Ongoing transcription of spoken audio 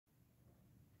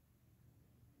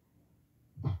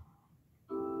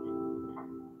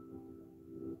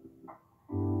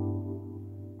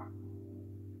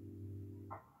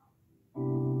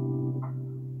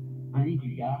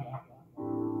God.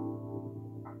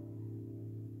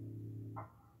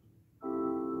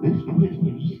 This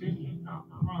wisdom is not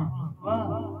from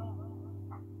above,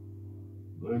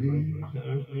 but it is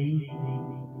earthly,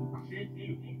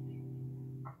 sensual,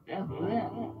 devil.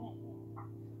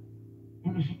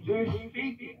 And the Spirit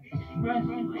speaketh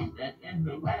expressly that in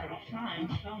the latter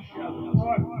times some shall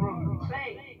depart from the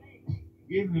faith,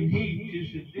 giving heed to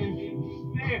seducing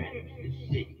spirits,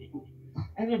 deceit,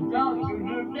 and the doctrine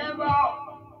of devil.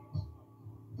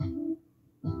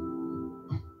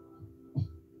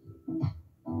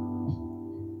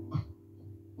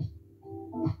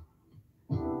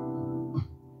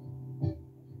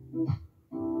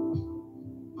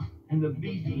 And the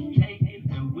beast was taken,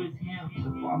 and with him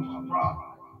the false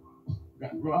prophet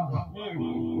that brought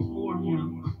miracles before him,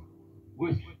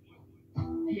 which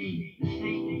he,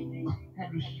 deceived, had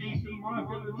received the mark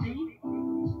of the beast,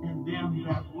 and them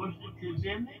that worshipped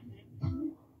them.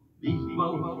 These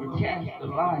both were cast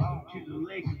alive into the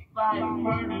lake of fire,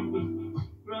 burning with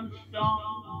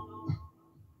brimstone.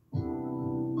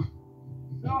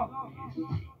 So,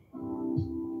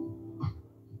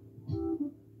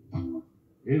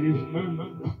 it is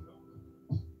earthly,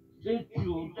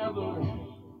 sensual, devilish.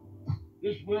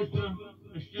 This wisdom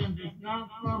descended not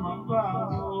from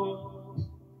above,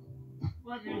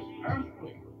 but is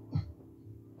earthly.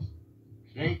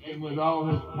 Satan, with all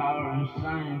his power and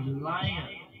signs,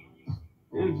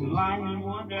 is lying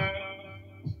wonder.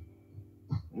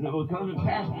 And it will come to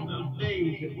pass in those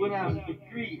days that went out a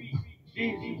decree,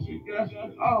 Jesus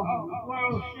Augustus, all the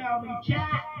world shall be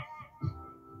chaff,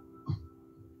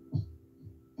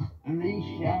 and these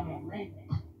shall reign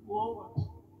war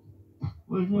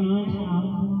with the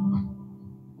Lamb,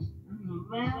 and the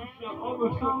Lamb shall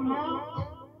overcome them,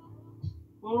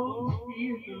 for he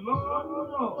is the Lord of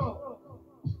Lords.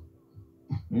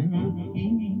 And the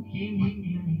kings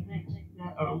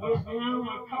that are with him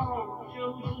are called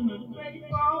children of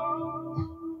faithful.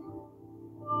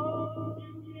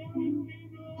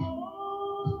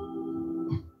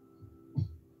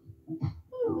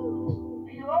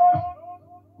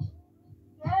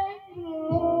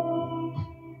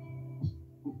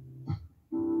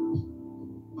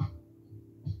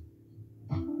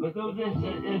 But though this is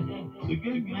the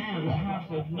good man of the house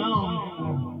has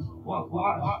known what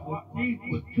the thief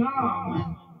would come,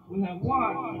 and would have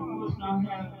watched and would not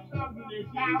have suffered his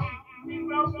house to be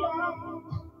broken up.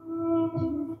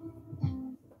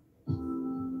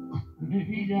 And if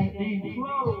he that be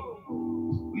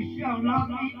clothed, we shall not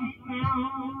be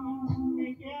found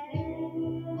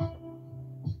again.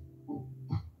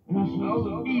 And I saw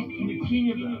the beast and the king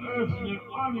of the earth and their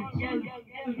armies gathered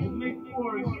together to make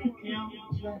war against him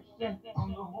that sat on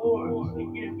the horse and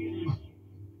against his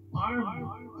army.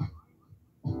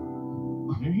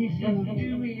 And he said to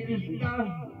me, it is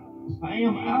done. I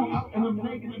am Alpha and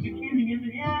Omega, the beginning and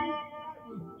the end.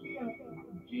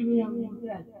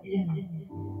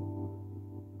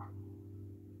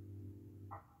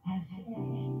 I said,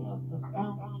 the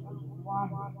fountain of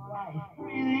water of life,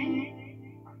 breathing.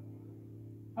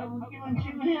 I will give unto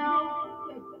him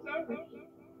the thirst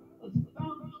of the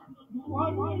fountain of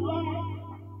water of life,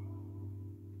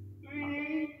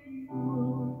 breathing.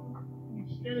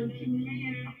 Instead of 2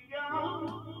 meters down,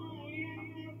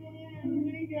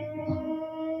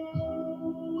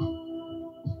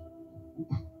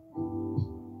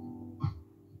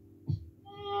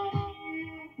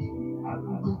 I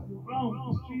was thrown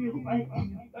to the lightning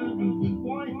and thunders and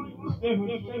voices. There were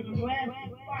 7 lamps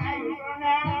of fire burn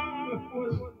out before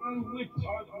the throne, which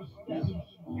are the 7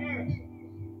 spirits.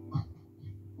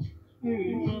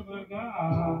 Spirits of the God.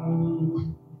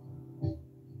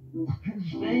 At the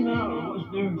same hour was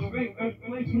there a great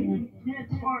earthquake, and the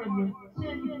 10th part of the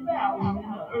city fell, and in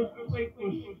the earthquake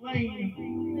was slain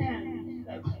men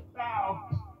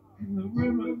 7,000. And the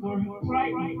rivers were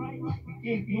frightened. He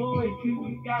gave glory to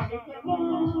the God of heaven.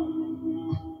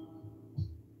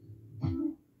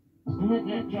 And at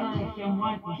that time shall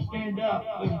Michael stand up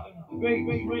with great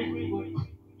prince, which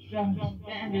shall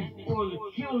stand before the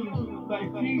children of thy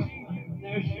people, and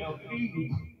there shall be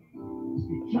a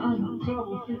time of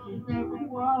trouble such as never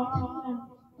was.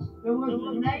 There was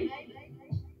a nation,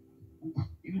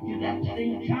 even to that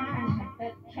same time, at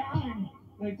that time,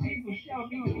 thy people shall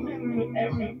be delivered of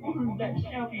every one that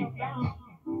shall be found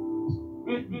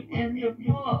written in the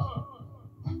book.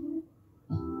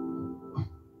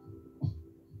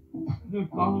 There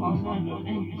followed another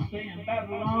angel saying,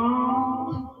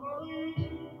 Babylon,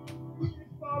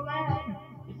 fall down.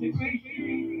 It's a great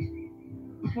city,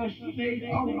 because she made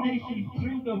all the nations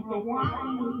drink of her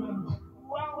wine with the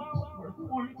wealth of her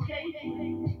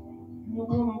fornication. The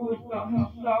woman without her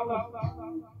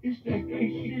solace is that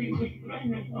great city was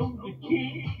reigning over the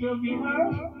kings of the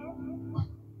earth.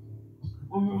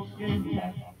 For her sins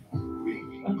have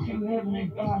reached unto heaven,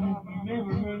 and God has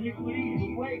remembered her iniquities.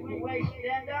 Awake, awake,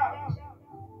 stand up.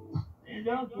 Stand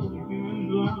up, O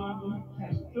Jerusalem,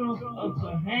 has drunk of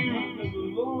the hand of the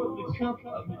Lord the cup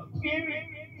of his spirit.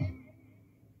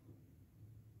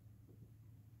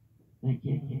 Thank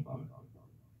you, Father.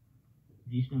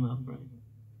 Jesus, my friend.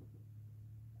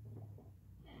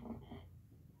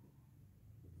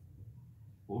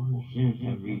 For her sins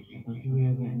have reached unto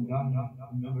heaven, and God hath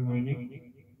remembered her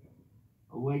iniquity.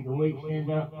 Awake, awake, stand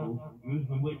up, O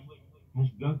Jerusalem, which has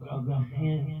drunk of the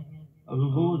hand of the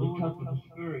Lord the cup of the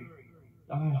Spirit.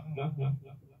 Thou hast drunk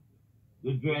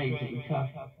the dregs of the cup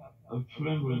of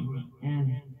trembling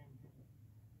and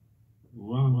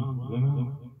run them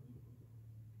out.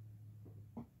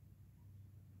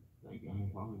 Thank you,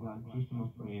 Father God. In Jesus' name,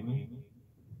 I pray, amen.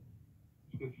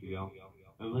 Scripture, y'all.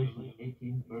 Revelation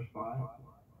 18, verse 5.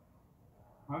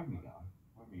 Pardon me, God.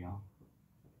 Pardon me, y'all.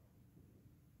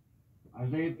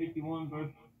 Isaiah 51,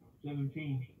 verse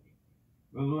 17.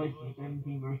 Revelation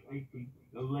 17, verse 18.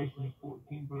 Revelation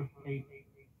 14, verse 8.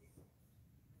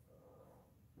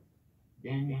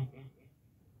 Daniel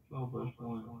 12, verse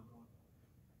 1.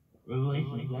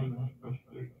 Revelation 11, verse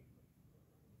 3.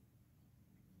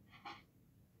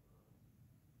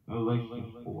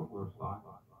 Revelation 4, verse 5.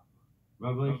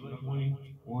 Revelation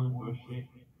 21, verse 6.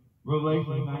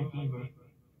 Revelation 19, verse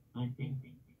 19.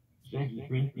 2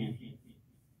 Corinthians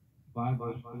 5,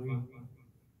 verse 3.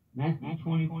 Matthew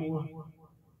 24,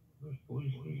 verse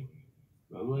 43.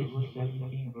 Revelation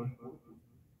 17, verse 14.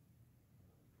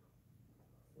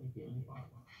 Thank you,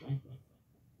 Thank you.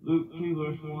 Luke 2,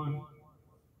 verse 1.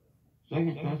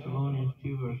 2 Thessalonians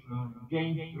 2, verse 9.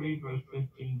 James 3, verse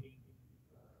 15.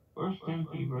 1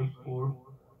 Timothy, verse 4.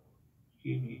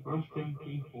 Excuse me, 1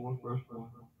 Timothy 4, verse 1.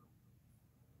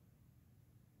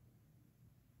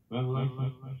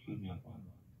 Revelation, excuse me,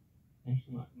 thanks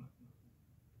so much.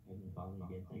 Heavenly Father,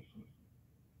 again, thanks so much.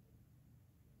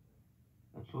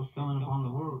 That's what's coming upon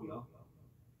the world, y'all.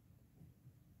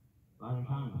 Latter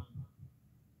times.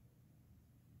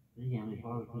 Thank you, Heavenly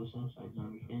Father, for this insight and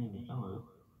understanding of some of it.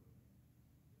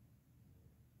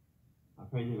 I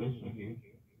pray the listener here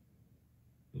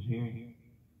is hearing.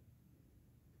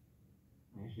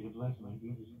 I ask you to bless my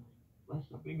Jesus. Bless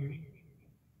the fingers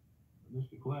of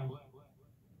Mr. Quest.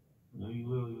 I know you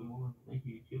will even more. Thank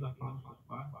you. Give that promise.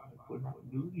 I would not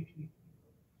do it.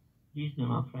 Jesus,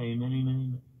 name I pray. Amen, amen,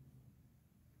 amen.